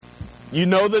you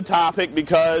know the topic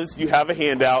because you have a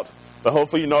handout, but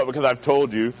hopefully you know it because I've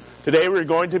told you. Today we're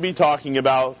going to be talking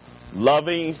about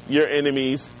loving your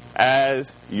enemies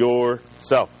as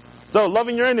yourself. So,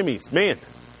 loving your enemies, man,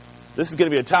 this is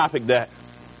going to be a topic that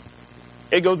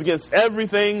it goes against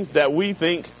everything that we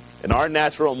think in our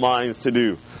natural minds to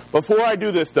do. Before I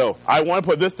do this, though, I want to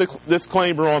put this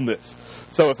disclaimer on this.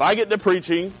 So if I get to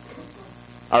preaching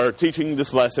or teaching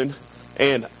this lesson,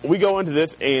 and we go into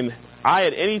this, and I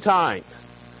at any time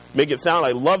make it sound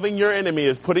like loving your enemy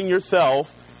is putting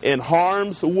yourself in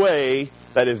harm's way,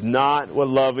 that is not what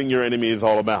loving your enemy is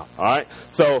all about. All right?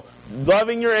 So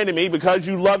loving your enemy, because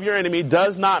you love your enemy,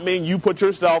 does not mean you put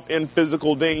yourself in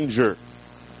physical danger.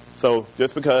 So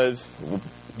just because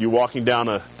you're walking down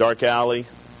a dark alley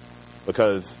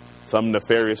because some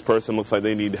nefarious person looks like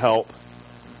they need help,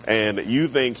 and you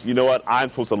think, you know what, I'm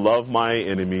supposed to love my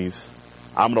enemies.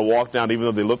 I'm going to walk down even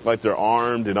though they look like they're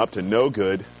armed and up to no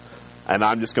good, and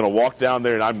I'm just going to walk down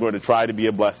there and I'm going to try to be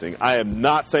a blessing. I am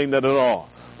not saying that at all.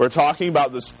 We're talking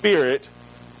about the spirit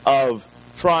of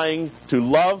trying to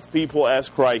love people as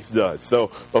Christ does. So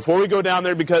before we go down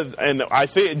there, and I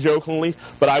say it jokingly,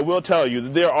 but I will tell you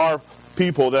that there are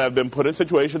people that have been put in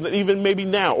situations that even maybe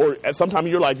now or at some time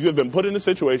in your life you have been put in a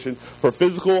situation for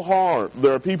physical harm.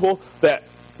 There are people that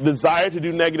desire to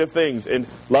do negative things, and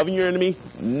loving your enemy,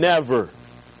 never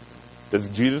does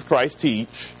Jesus Christ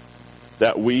teach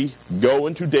that we go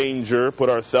into danger, put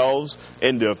ourselves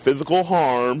into physical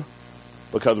harm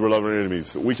because we're loving our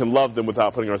enemies. We can love them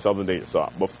without putting ourselves in danger. So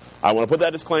I want to put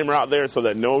that disclaimer out there so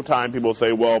that no time people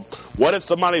say, well, what if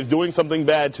somebody's doing something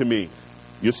bad to me?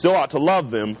 You still ought to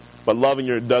love them, but loving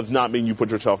you does not mean you put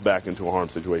yourself back into a harm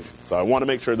situation. So I want to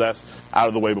make sure that's out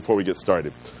of the way before we get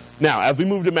started. Now, as we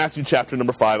move to Matthew chapter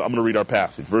number 5, I'm going to read our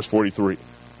passage, verse 43.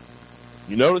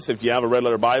 You notice if you have a red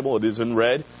letter Bible, it is in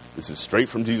red. This is straight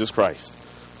from Jesus Christ.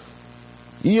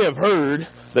 Ye have heard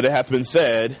that it hath been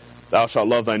said, thou shalt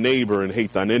love thy neighbor and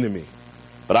hate thine enemy.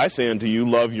 But I say unto you,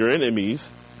 love your enemies,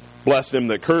 bless them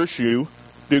that curse you,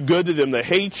 do good to them that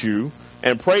hate you,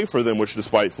 and pray for them which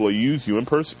despitefully use you and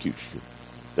persecute you,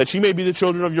 that ye may be the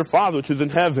children of your Father which is in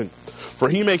heaven. For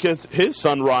he maketh his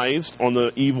sun rise on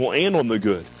the evil and on the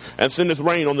good, and sendeth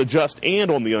rain on the just and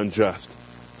on the unjust.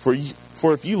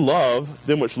 For if ye love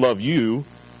them which love you,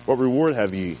 what reward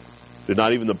have ye? Did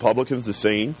not even the publicans the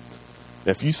same? And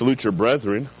if ye salute your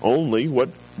brethren only, what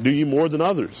do ye more than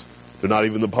others? Do not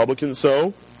even the publicans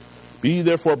so? Be ye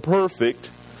therefore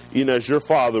perfect, even as your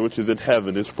Father which is in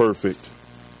heaven is perfect.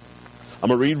 I'm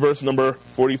going to read verse number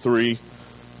 43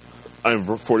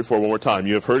 and 44 one more time.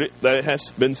 You have heard it that it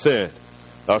has been said,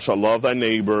 thou shalt love thy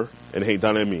neighbor and hate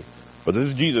thine enemy. But this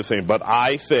is Jesus saying, but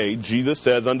I say, Jesus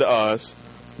says unto us,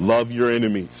 love your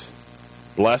enemies.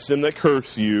 Bless them that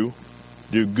curse you.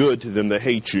 Do good to them that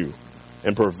hate you.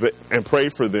 And pray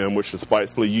for them which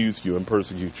despitefully use you and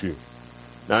persecute you.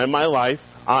 Now, in my life,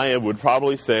 I would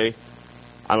probably say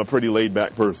I'm a pretty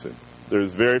laid-back person.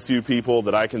 There's very few people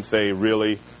that I can say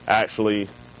really, actually,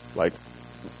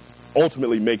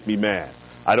 ultimately make me mad.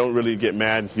 I don't really get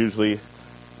mad. Usually,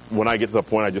 when I get to the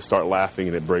point, I just start laughing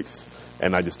and it breaks,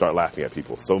 and I just start laughing at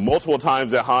people. So multiple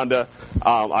times at Honda,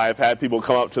 I've had people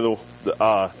come up to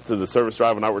the service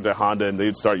drive when I worked at Honda, and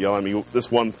they'd start yelling at me. This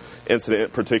one incident in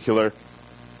particular,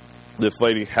 this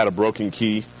lady had a broken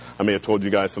key. I may have told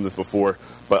you guys some of this before,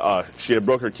 but she had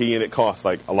broke her key, and it cost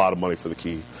a lot of money for the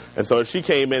key. And so she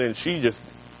came in, and she just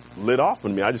lit off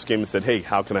on me. I just came and said, hey,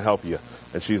 how can I help you?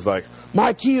 And she's like,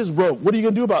 my key is broke. What are you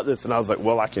going to do about this? And I was like,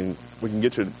 well, we can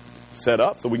get you set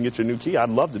up so we can get you a new key. I'd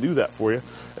love to do that for you.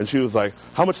 And she was like,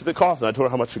 how much did it cost? And I told her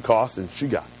how much it cost, and she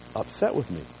got upset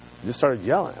with me. Just started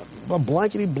yelling, well,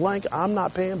 blankety blank, I'm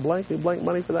not paying blankety blank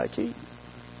money for that key.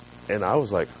 And I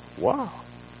was like, wow.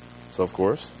 So, of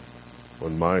course,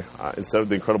 when instead of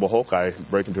the Incredible Hulk, I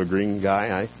break into a green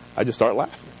guy, I just start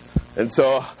laughing. And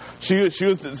so she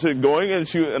was going,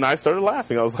 and I started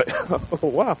laughing. I was like, oh,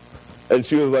 wow. And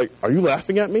she was like, are you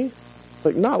laughing at me? It's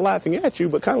like, not laughing at you,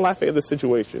 but kind of laughing at the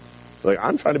situation. Like,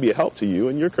 I'm trying to be a help to you,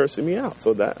 and you're cursing me out.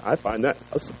 So that I find that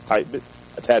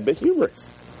a tad bit humorous.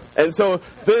 And so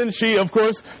then she, of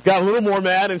course, got a little more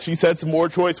mad, and she said some more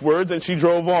choice words, and she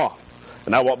drove off.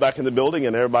 And I walked back in the building,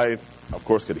 and everybody, of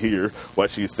course, could hear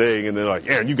what she's saying. And they're like,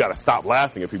 Aaron, you got to stop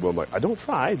laughing at people. I'm like, I don't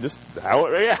try. Just how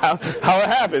it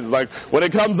happens. Like, when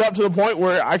it comes up to the point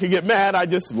where I can get mad, I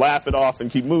just laugh it off and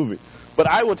keep moving. But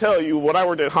I will tell you, when I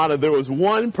worked at Honda, there was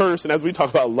one person, as we talk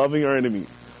about loving our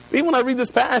enemies. Even when I read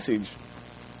this passage,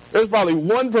 there's probably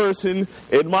one person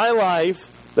in my life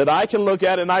that I can look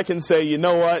at and I can say, you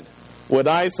know what? When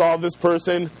I saw this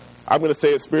person, I'm going to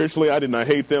say it spiritually, I did not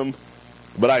hate them,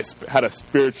 but I had a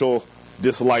spiritual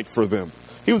dislike for them.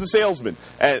 He was a salesman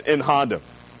in Honda.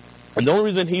 And the only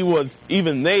reason he was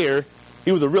even there,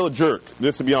 he was a real jerk,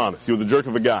 just to be honest. He was a jerk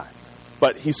of a guy.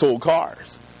 But he sold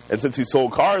cars. And since he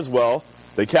sold cars well,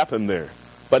 they kept him there.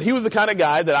 But he was the kind of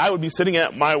guy that I would be sitting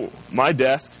at my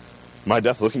desk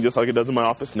looking just like it does in my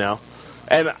office now.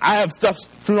 And I have stuff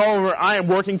strewn all over. I am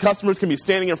working. Customers can be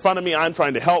standing in front of me. I'm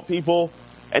trying to help people.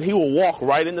 And he will walk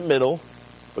right in the middle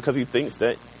because he thinks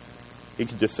that he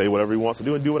can just say whatever he wants to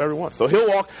do and do whatever he wants. So he'll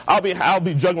walk. I'll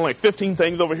be juggling like 15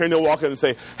 things over here, and he'll walk in and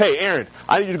say, "Hey, Aaron,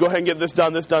 I need you to go ahead and get this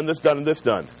done, this done, this done, and this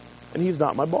done." And he's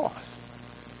not my boss.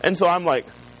 And so I'm like,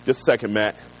 "Just a second,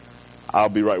 Matt. I'll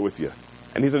be right with you."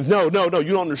 And he says, No, you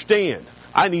don't understand.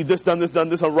 I need this done, this done,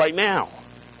 this done right now.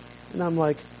 And I'm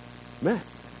like, "Matt,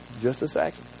 just a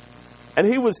second." And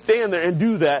he would stand there and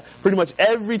do that pretty much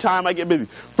every time I get busy.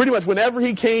 Pretty much whenever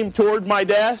he came toward my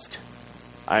desk,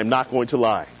 I am not going to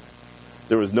lie,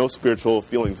 there was no spiritual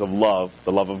feelings of love,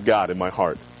 the love of God in my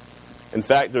heart. In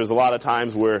fact, there's a lot of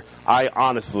times where I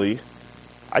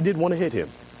did want to hit him.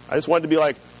 I just wanted to be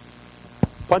like,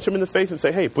 punch him in the face and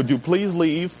say, "Hey, would you please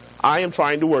leave? I am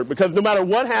trying to work." Because no matter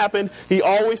what happened, he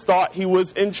always thought he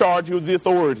was in charge, he was the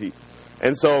authority.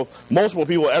 And so multiple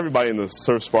people, everybody in the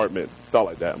service department felt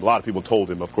like that. A lot of people told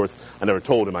him. Of course, I never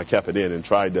told him. I kept it in and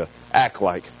tried to act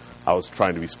like I was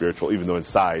trying to be spiritual, even though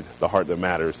inside the heart that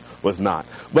matters was not.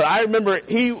 But I remember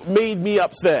he made me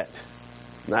upset.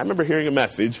 And I remember hearing a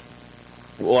message.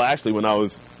 Well, actually, when I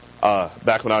was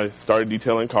back when I started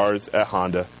detailing cars at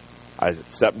Honda, I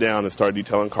stepped down and started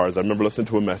detailing cars. I remember listening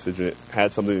to a message, and it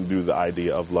had something to do with the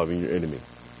idea of loving your enemy.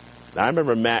 Now, I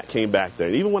remember Matt came back there.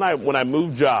 And even when I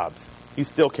moved jobs, he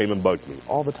still came and bugged me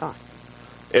all the time.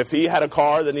 If he had a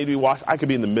car that needed to be washed, I could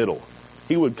be in the middle.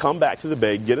 He would come back to the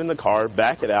bay, get in the car,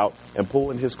 back it out, and pull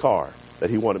in his car that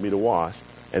he wanted me to wash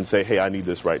and say, "Hey, I need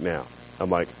this right now." I'm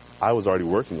like, I was already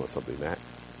working on something, Matt.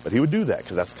 But he would do that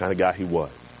because that's the kind of guy he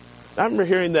was. And I remember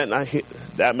hearing that, and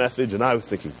that message, and I was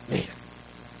thinking, man,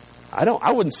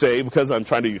 I wouldn't say, because I'm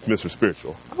trying to get Mr.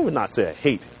 Spiritual, I would not say I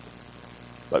hate him.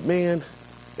 But man,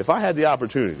 if I had the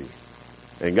opportunity,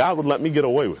 and God would let me get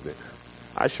away with it,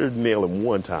 I sure nail him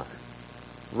one time,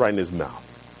 right in his mouth,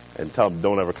 and tell him,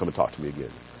 "Don't ever come and talk to me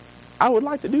again." I would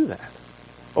like to do that.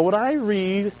 But when I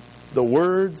read the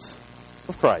words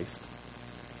of Christ,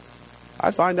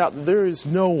 I find out that there is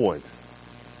no one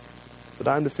that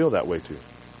I'm to feel that way to.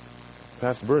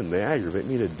 Pastor Burton, they aggravate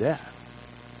me to death.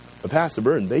 But Pastor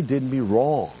Burton, they did me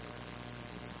wrong.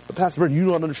 But Pastor Burton, you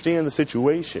don't understand the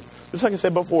situation. Just like I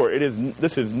said before,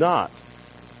 this is not,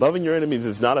 loving your enemies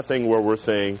is not a thing where we're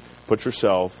saying, put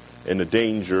yourself in a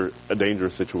dangerous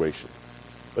situation.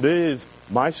 But it is,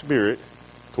 my spirit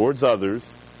towards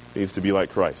others needs to be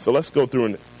like Christ. So let's go through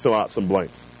and fill out some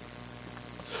blanks.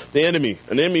 The enemy.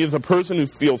 An enemy is a person who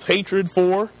feels hatred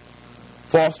for,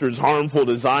 fosters harmful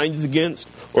designs against,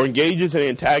 or engages in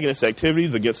antagonist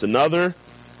activities against another,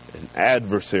 an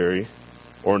adversary,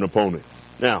 or an opponent.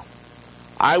 Now,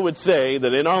 I would say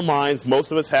that in our minds,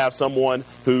 most of us have someone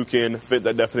who can fit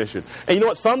that definition. And you know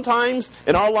what? Sometimes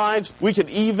in our lives, we can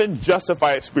even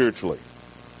justify it spiritually.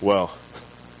 Well,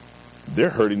 they're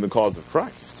hurting the cause of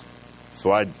Christ,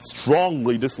 so I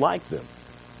strongly dislike them.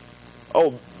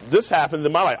 Oh, this happens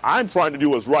in my life. I'm trying to do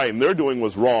what's right, and they're doing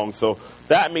what's wrong, so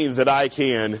that means that I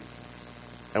can.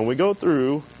 And we go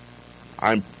through,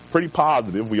 I'm pretty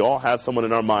positive we all have someone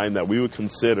in our mind that we would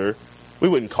consider. We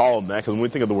wouldn't call them that, because when we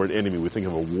think of the word enemy, we think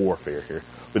of a warfare here.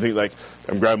 We think like,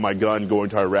 I'm grabbing my gun, going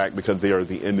to Iraq because they are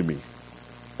the enemy.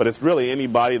 But it's really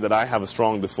anybody that I have a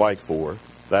strong dislike for,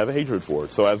 that I have a hatred for.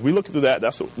 So as we look through that,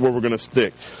 that's where we're going to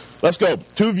stick. Let's go.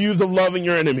 2 views of loving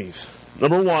your enemies.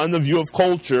 Number 1, the view of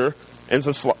culture and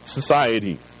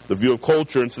society. The view of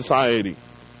culture and society.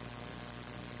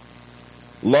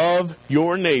 Love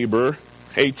your neighbor,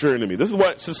 hate your enemy. This is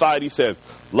what society says.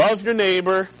 Love your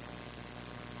neighbor,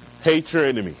 hate your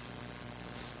enemy.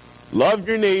 Love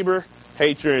your neighbor,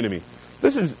 hate your enemy.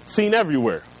 This is seen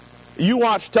everywhere. You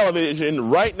watch television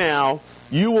right now,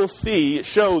 you will see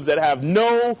shows that have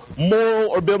no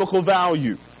moral or biblical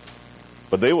value.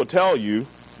 But they will tell you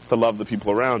to love the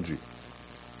people around you.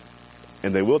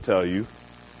 And they will tell you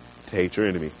to hate your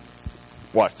enemy.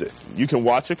 Watch this. You can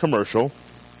watch a commercial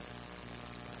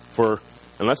for,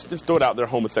 and let's just throw it out there,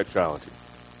 homosexuality.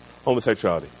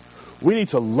 Homosexuality. We need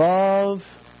to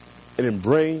love and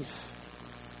embrace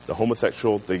the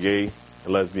homosexual, the gay,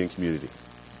 and lesbian community.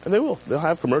 And they will. They'll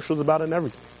have commercials about it and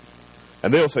everything.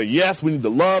 And they'll say, yes, we need to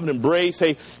love and embrace.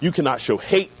 Hey, you cannot show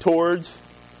hate towards.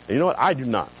 And you know what? I do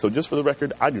not. So just for the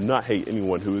record, I do not hate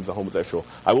anyone who is a homosexual.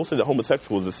 I will say that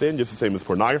homosexual is a sin, just the same as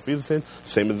pornography is a sin,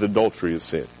 same as adultery is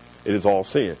sin. It is all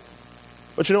sin.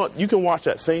 But you know what? You can watch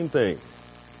that same thing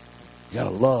You got to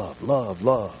love, love,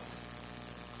 love.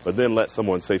 But then let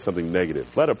someone say something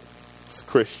negative. Let a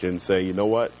Christian say, you know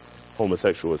what?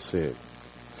 Homosexual is sin.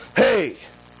 Hey,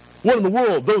 what in the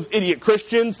world? Those idiot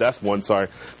Christians? That's one, sorry.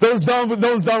 Those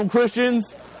dumb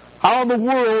Christians? How in the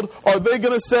world are they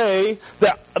going to say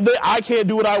that I can't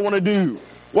do what I want to do?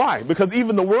 Why? Because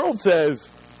even the world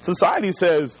says, society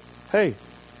says, hey,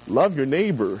 love your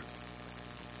neighbor,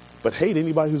 but hate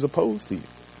anybody who's opposed to you.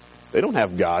 They don't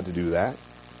have God to do that.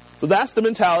 So that's the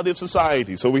mentality of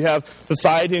society. So we have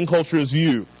society and culture as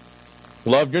view.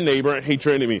 Love your neighbor and hate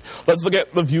your enemy. Let's look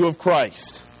at the view of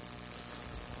Christ.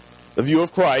 The view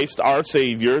of Christ, our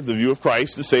Savior, the view of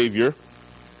Christ, the Savior,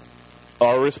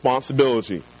 our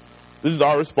responsibility. This is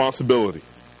our responsibility.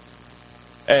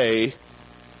 A,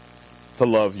 to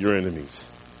love your enemies.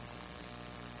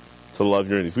 To love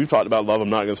your enemies. We've talked about love.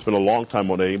 I'm not going to spend a long time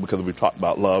on A because we've talked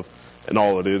about love and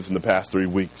all it is in the past 3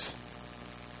 weeks.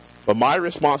 But my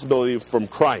responsibility from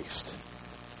Christ,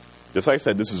 just like I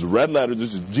said, this is red letter.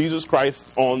 This is Jesus Christ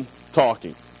on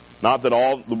talking. Not that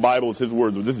all the Bible is his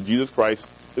words, but this is Jesus Christ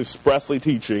expressly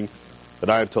teaching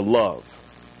that I am to love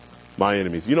my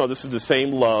enemies. You know, this is the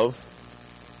same love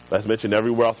that's mentioned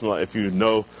everywhere else in life. If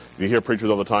you hear preachers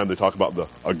all the time, they talk about the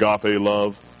agape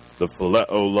love, the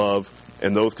phileo love,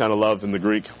 and those kind of loves in the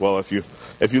Greek. Well, if you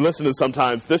listen to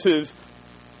sometimes, this is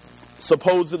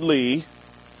supposedly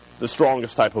the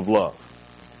strongest type of love.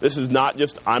 This is not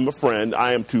just I'm a friend.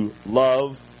 I am to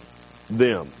love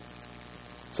them.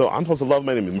 So I'm supposed to love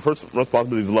my enemies. My first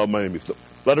responsibility is to love my enemies.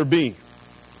 Letter B.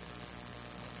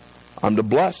 I'm to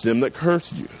bless them that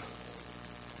curse you.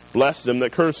 Bless them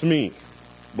that curse me.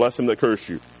 Bless them that curse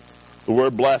you. The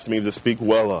word bless means to speak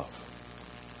well of.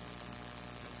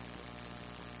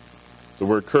 The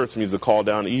word curse means to call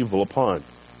down evil upon.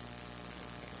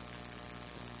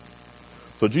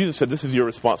 So Jesus said this is your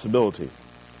responsibility.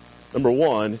 Number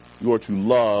one, you are to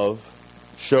love,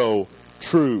 show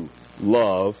true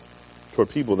love toward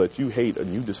people that you hate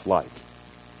and you dislike.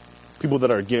 People that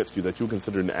are against you, that you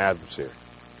consider an adversary.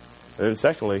 And then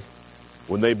secondly,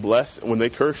 when they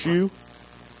curse you,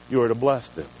 you are to bless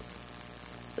them.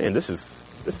 Man, this is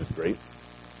great.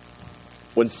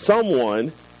 When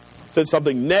someone says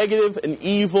something negative and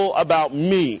evil about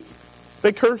me,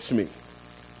 they curse me.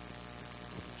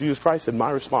 Jesus Christ said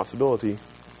my responsibility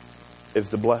is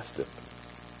to bless them.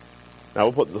 Now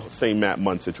we'll put the same Matt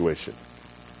Munn situation.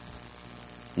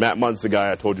 Matt Munn's the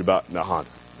guy I told you about in the Honda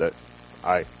that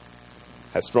I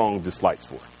had strong dislikes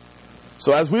for.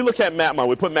 So as we look at Matt Munn,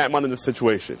 we put Matt Munn in this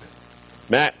situation.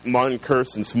 Matt Munn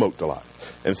cursed and smoked a lot.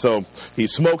 And so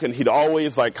he's smoking. He'd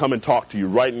always come and talk to you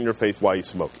right in your face while he's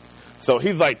smoking. So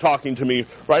he's talking to me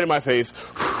right in my face.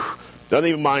 Doesn't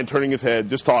even mind turning his head,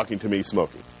 just talking to me,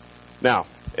 smoking. Now,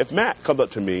 if Matt comes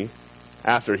up to me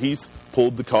after he's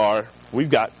pulled the car, we've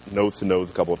got nose to nose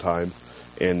a couple of times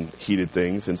and heated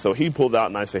things. And so he pulled out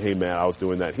and I say, hey, Matt, I was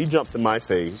doing that. He jumps in my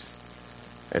face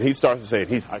and he starts to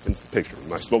say, I can picture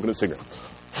him. I'm smoking a cigarette.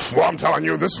 Well, I'm telling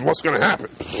you, this is what's going to happen.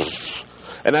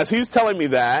 And as he's telling me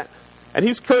that, and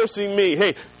he's cursing me,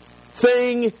 hey,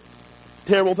 saying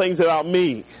terrible things about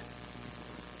me.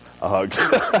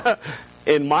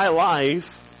 In my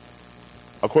life,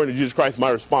 according to Jesus Christ,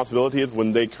 my responsibility is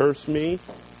when they curse me,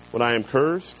 when I am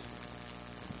cursed,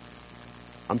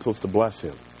 I'm supposed to bless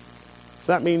him.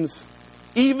 So that means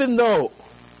even though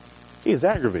he is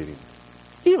aggravating me,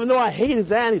 even though I hate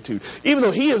his attitude, even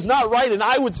though he is not right and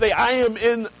I would say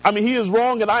he is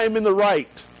wrong and I am in the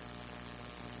right,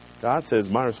 God says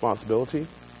my responsibility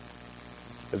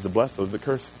is to bless those that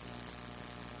curse me.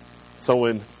 So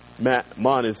when Matt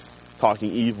Munn is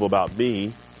talking evil about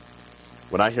me,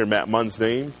 when I hear Matt Munn's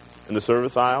name in the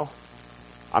service aisle,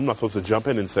 I'm not supposed to jump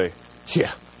in and say,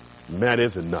 yeah, Matt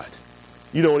is a nut.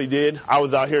 You know what he did? I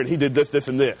was out here and he did this, this,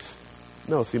 and this.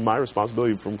 No, see, my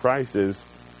responsibility from Christ is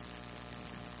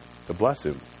to bless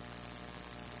him,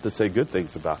 to say good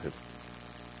things about him.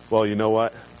 Well, you know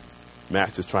what?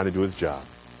 Matt's just trying to do his job.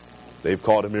 They've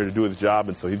called him here to do his job,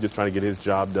 and so he's just trying to get his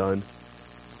job done.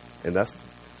 And that's,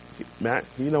 Matt,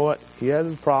 you know what? He has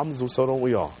his problems, so don't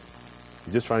we all.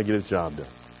 He's just trying to get his job done.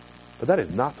 But that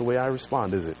is not the way I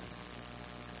respond, is it?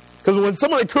 Because when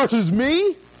somebody curses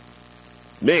me,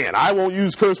 man, I won't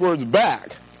use curse words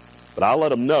back. But I'll let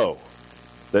them know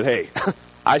that, hey,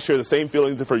 I share the same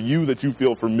feelings for you that you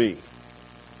feel for me.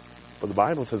 But the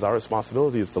Bible says our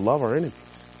responsibility is to love our enemies.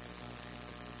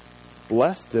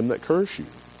 Bless them that curse you.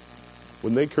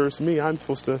 When they curse me, I'm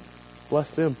supposed to bless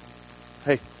them.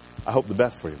 Hey, I hope the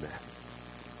best for you, man.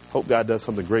 Hope God does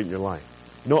something great in your life.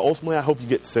 You know, ultimately, I hope you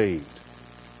get saved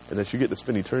and that you get to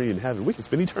spend eternity in heaven. We can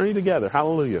spend eternity together.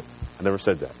 Hallelujah. I never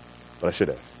said that, but I should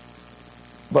have.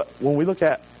 But when we look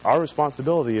at our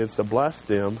responsibility is to bless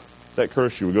them that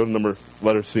curse you. We go to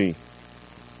letter C.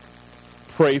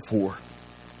 Pray for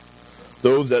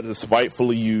those that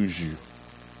despitefully use you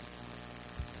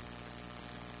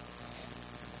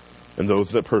and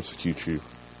those that persecute you.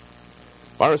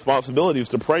 My responsibility is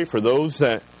to pray for those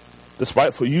that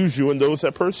despitefully use you and those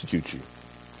that persecute you.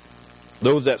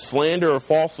 Those that slander or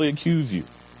falsely accuse you.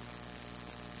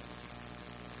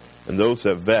 And those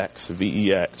that vex,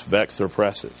 V-E-X, vex or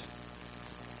oppresses.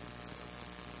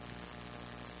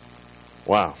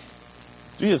 Wow.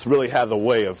 Jesus really has a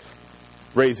way of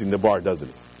raising the bar, doesn't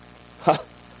he?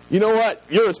 You know what?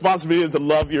 Your responsibility is to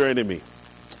love your enemy.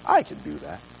 I can do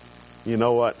that. You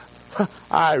know what?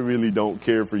 I really don't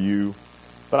care for you,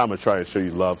 but I'm going to try and show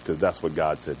you love because that's what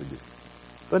God said to do.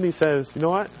 Then he says, you know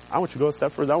what? I want you to go a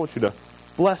step further. I want you to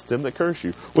bless them that curse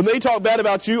you. When they talk bad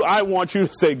about you, I want you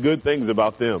to say good things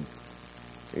about them.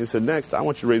 And he said, next, I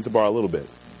want you to raise the bar a little bit.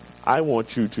 I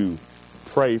want you to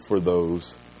pray for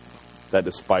those that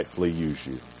despitefully use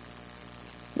you.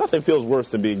 Nothing feels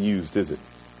worse than being used, is it?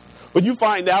 When you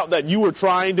find out that you were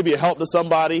trying to be a help to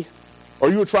somebody, or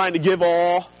you were trying to give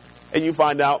all, and you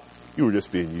find out you were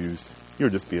just being used. You were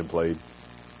just being played.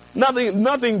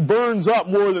 Nothing burns up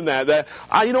more than that.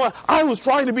 You know what? I was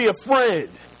trying to be a friend.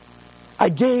 I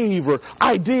gave or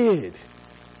I did.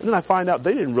 And then I find out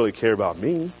they didn't really care about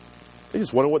me. They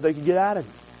just wanted what they could get out of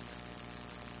me.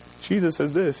 Jesus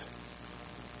says this.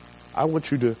 I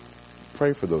want you to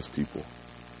pray for those people.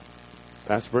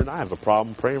 Pastor Burton, I have a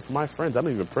problem praying for my friends. I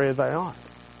don't even pray as I ought.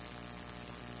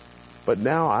 But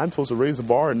now I'm supposed to raise the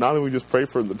bar and not only just pray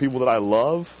for the people that I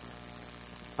love,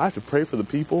 I have to pray for the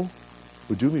people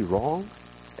who do me wrong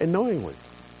and knowingly.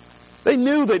 They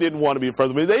knew they didn't want to be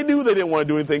friends with me. They knew they didn't want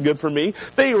to do anything good for me.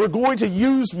 They were going to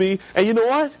use me. And you know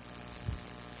what?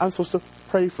 I'm supposed to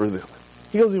pray for them.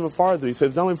 He goes even farther. He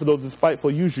says, not only for those that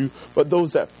spitefully use you, but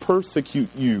those that persecute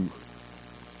you.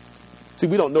 See,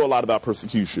 we don't know a lot about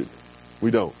persecution.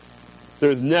 We don't.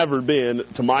 There's never been,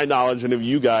 to my knowledge, any of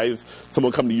you guys,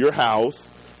 someone come to your house,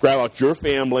 grab out your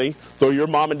family, throw your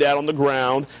mom and dad on the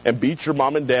ground, and beat your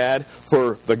mom and dad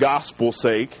for the gospel's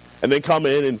sake, and then come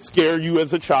in and scare you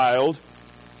as a child,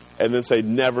 and then say,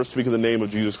 never speak in the name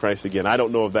of Jesus Christ again. I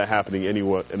don't know of that happening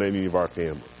anywhere in any of our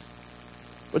families.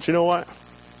 But you know what?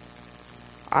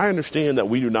 I understand that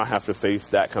we do not have to face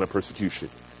that kind of persecution.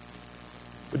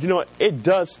 But you know what? It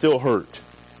does still hurt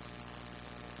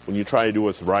when you try to do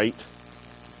what's right,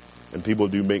 and people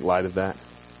do make light of that.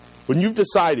 When you've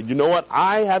decided, you know what?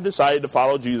 I have decided to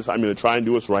follow Jesus. I'm going to try and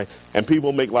do what's right, and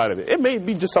people make light of it. It may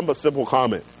be just some simple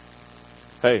comment.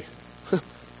 Hey,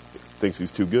 thinks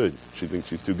he's too good. She thinks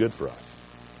she's too good for us.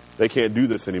 They can't do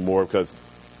this anymore because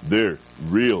they're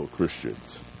real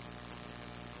Christians.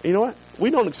 And you know what?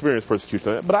 We don't experience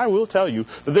persecution, but I will tell you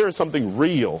that there is something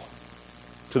real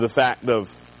to the fact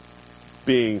of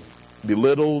being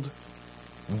belittled,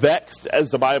 vexed, as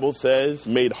the Bible says,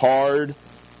 made hard,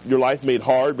 your life made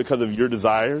hard because of your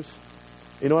desires.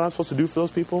 You know what I'm supposed to do for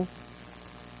those people?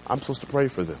 I'm supposed to pray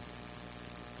for them.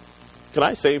 Can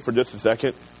I say for just a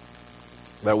second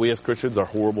that we as Christians are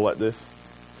horrible at this?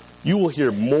 You will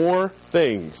hear more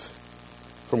things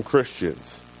from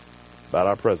Christians about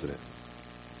our president.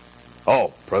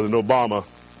 Oh, President Obama,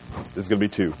 this is going to be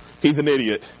two. He's an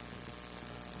idiot.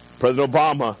 President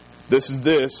Obama, this is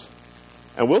this.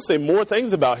 And we'll say more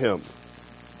things about him.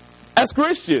 As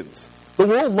Christians, the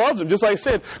world loves him, just like I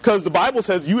said, because the Bible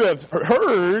says you have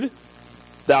heard,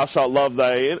 thou shalt love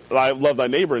thy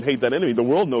neighbor and hate thine enemy. The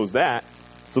world knows that.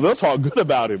 So they'll talk good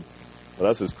about him. But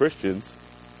us as Christians,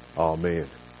 oh man,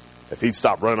 if he'd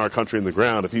stop running our country in the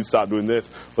ground, if he'd stop doing this.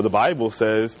 But the Bible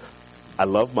says, I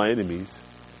love my enemies.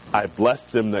 I bless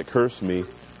them that curse me,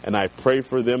 and I pray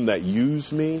for them that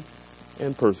use me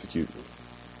and persecute me.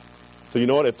 So you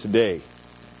know what? If today,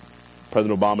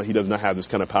 President Obama, he does not have this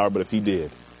kind of power, but if he did,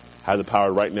 have the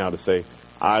power right now to say,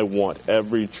 I want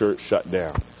every church shut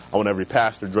down. I want every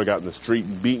pastor drug out in the street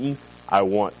and beaten. I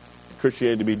want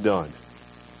Christianity to be done.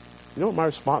 You know what my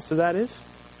response to that is?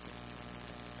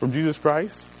 From Jesus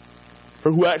Christ?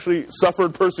 For who actually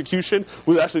suffered persecution,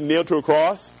 who was actually nailed to a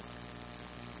cross?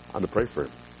 I'm to pray for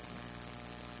him.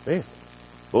 Man,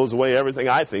 blows away everything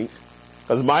I think.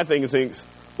 Because my thing thinks,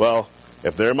 well,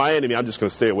 if they're my enemy, I'm just going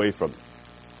to stay away from them.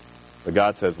 But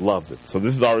God says, love them. So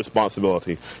this is our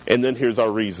responsibility. And then here's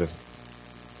our reason.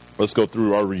 Let's go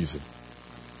through our reason.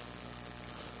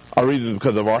 Our reason is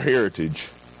because of our heritage.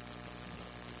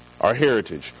 Our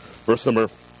heritage. Verse number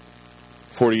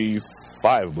 45,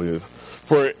 I believe.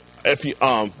 For if you,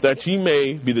 that ye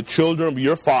may be the children of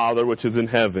your Father which is in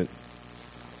heaven.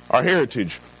 Our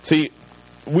heritage. See,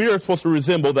 we are supposed to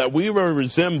resemble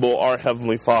our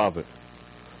Heavenly Father.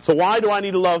 So why do I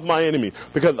need to love my enemy?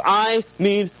 Because I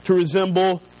need to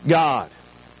resemble God.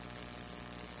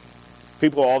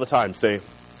 People all the time say,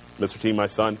 Mr. T, my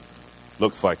son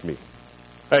looks like me.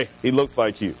 Hey, he looks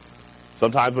like you.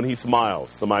 Sometimes when he smiles,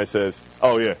 somebody says,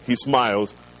 oh yeah, he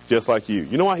smiles just like you.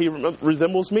 You know why he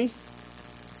resembles me?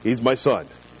 He's my son.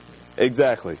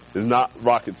 Exactly. It's not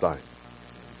rocket science.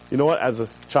 You know what? As a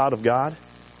child of God,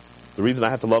 the reason I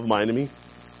have to love my enemy,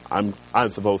 I'm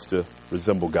supposed to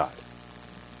resemble God.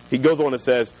 He goes on and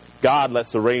says, God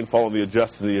lets the rain fall on the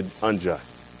just and the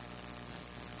unjust.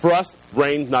 For us,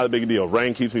 rain's not a big deal.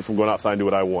 Rain keeps me from going outside and do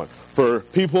what I want. For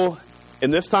people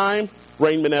in this time,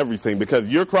 rain meant everything because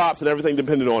your crops and everything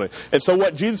depended on it. And so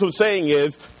what Jesus was saying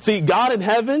is, see, God in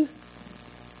heaven,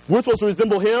 we're supposed to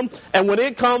resemble him. And when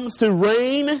it comes to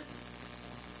rain,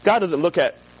 God doesn't look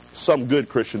at some good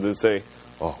Christians and say,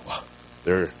 oh,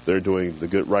 they're doing the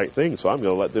good, right thing, so I'm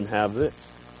going to let them have this.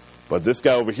 But this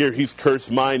guy over here, he's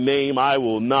cursed my name. I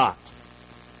will not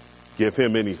give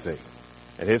him anything.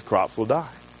 And his crops will die.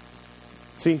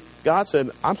 See, God said,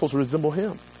 I'm supposed to resemble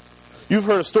him. You've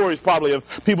heard stories probably of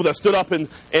people that stood up in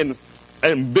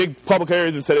big public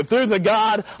areas and said, if there's a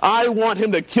God, I want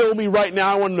him to kill me right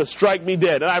now. I want him to strike me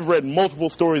dead. And I've read multiple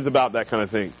stories about that kind of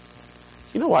thing.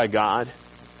 You know why God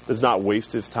does not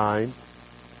waste his time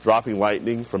dropping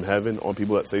lightning from heaven on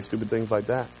people that say stupid things like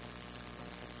that?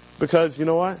 Because, you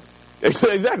know what?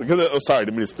 Exactly. Sorry,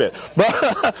 didn't mean to spit.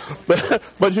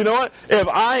 But you know what? If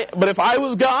I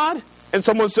was God and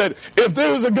someone said, if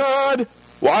there was a God,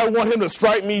 well, I want him to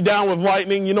strike me down with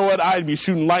lightning, you know what? I'd be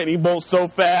shooting lightning bolts so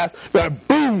fast that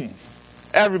boom,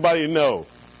 everybody know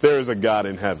there is a God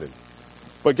in heaven.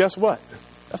 But guess what?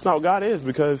 That's not what God is,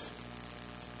 because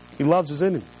he loves his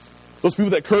enemies. Those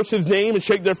people that curse his name and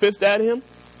shake their fist at him,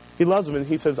 he loves them, and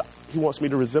he says he wants me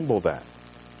to resemble that.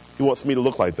 He wants me to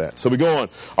look like that. So we go on.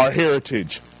 Our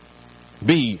heritage.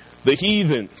 B, the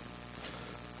heathen.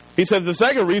 He says the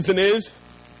second reason is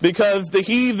because the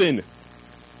heathen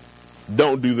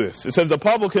don't do this. It says the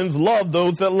publicans love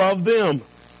those that love them.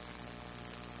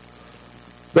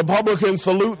 The publicans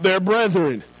salute their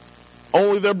brethren.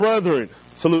 Only their brethren.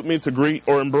 Salute means to greet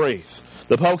or embrace.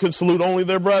 The publicans salute only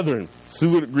their brethren.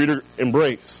 Salute, greet, or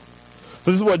embrace.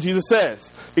 So this is what Jesus says.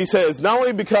 He says, not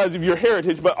only because of your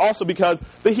heritage, but also because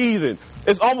the heathen.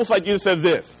 It's almost like Jesus says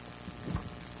this.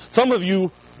 Some of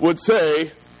you would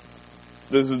say,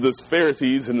 this is the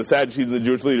Pharisees and the Sadducees and the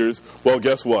Jewish leaders, well,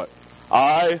 guess what?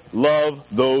 I love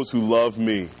those who love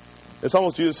me. It's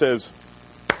almost Jesus says,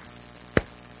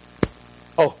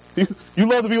 oh, you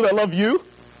love the people that love you?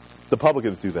 The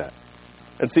publicans do that.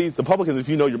 And see, the publicans, if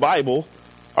you know your Bible,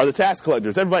 are the tax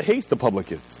collectors. Everybody hates the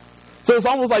publicans. So it's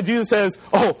almost like Jesus says,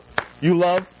 oh, you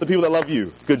love the people that love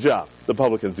you. Good job. The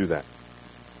publicans do that.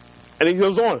 And he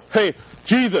goes on, hey,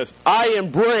 Jesus,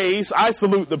 I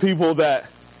salute the people that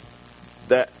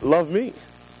love me.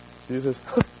 Jesus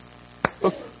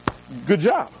says, good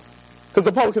job. Because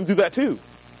the publicans do that too.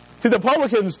 See, the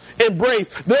publicans embrace,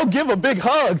 they'll give a big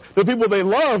hug to the people they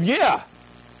love, yeah.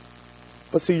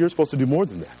 But see, you're supposed to do more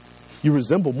than that. You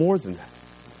resemble more than that.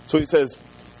 So he says,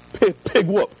 pig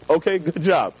whoop. Okay, good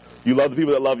job. You love the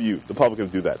people that love you. The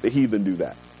publicans do that. The heathen do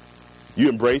that. You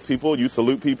embrace people. You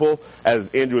salute people. As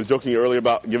Andrew was joking earlier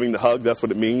about giving the hug, that's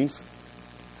what it means.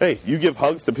 Hey, you give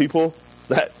hugs to people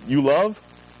that you love,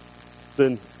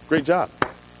 then great job.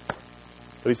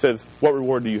 But he says, what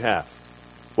reward do you have?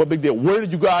 What big deal? Where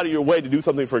did you go out of your way to do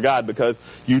something for God because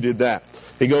you did that?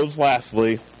 He goes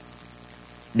lastly,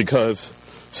 because,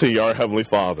 see, our Heavenly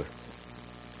Father.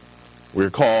 We're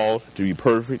called to be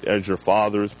perfect as your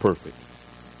Father is perfect.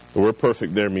 The word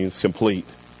perfect there means complete.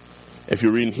 If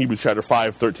you read in Hebrews chapter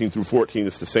 5, 13 through 14,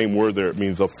 it's the same word there. It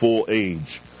means a full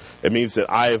age. It means that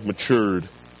I have matured.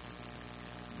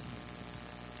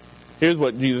 Here's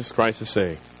what Jesus Christ is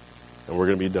saying, and we're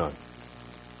going to be done.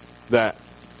 That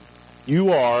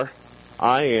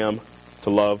I am to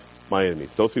love my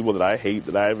enemies. Those people that I hate,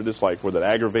 that I have a dislike for, that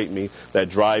aggravate me, that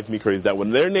drive me crazy, that when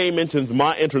their name enters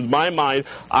my mind,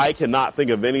 I cannot think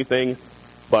of anything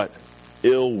but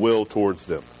ill will towards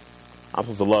them. I'm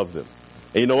supposed to love them.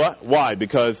 And you know what? Why?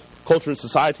 Because culture and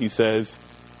society says,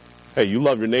 hey, you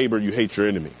love your neighbor, you hate your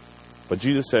enemy. But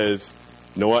Jesus says,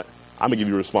 you know what? I'm going to give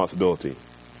you a responsibility.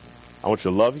 I want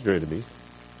you to love your enemies.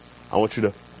 I want you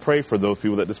to pray for those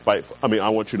people that I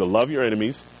want you to love your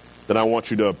enemies. Then I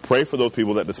want you to pray for those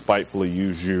people that despitefully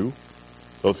use you,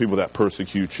 those people that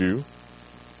persecute you.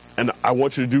 And I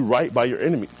want you to do right by your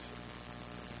enemies.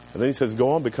 And then he says,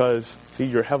 go on, because, see,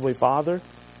 your Heavenly Father,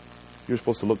 you're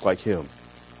supposed to look like him.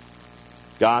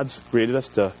 God's created us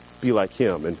to be like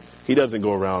him. And he doesn't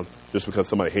go around just because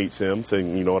somebody hates him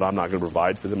saying, you know what, I'm not going to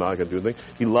provide for them, I'm not going to do anything.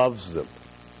 He loves them.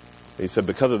 he said,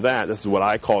 because of that, this is what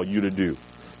I call you to do.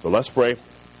 So let's pray,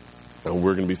 and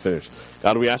we're going to be finished.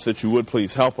 God, we ask that you would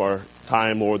please help our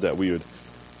time, Lord, that we would,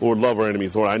 Lord, love our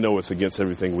enemies. Lord, I know it's against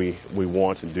everything we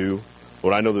want and do.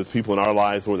 Lord, I know there's people in our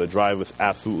lives, Lord, that drive us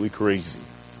absolutely crazy.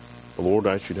 But Lord,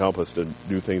 I should help us to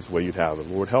do things the way you'd have. And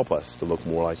Lord, help us to look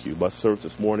more like you. Bless service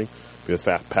this morning. Be with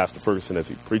Pastor Ferguson as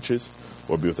he preaches.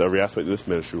 Lord, be with every aspect of this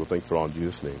ministry. We'll thank you for all in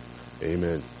Jesus' name.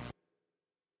 Amen.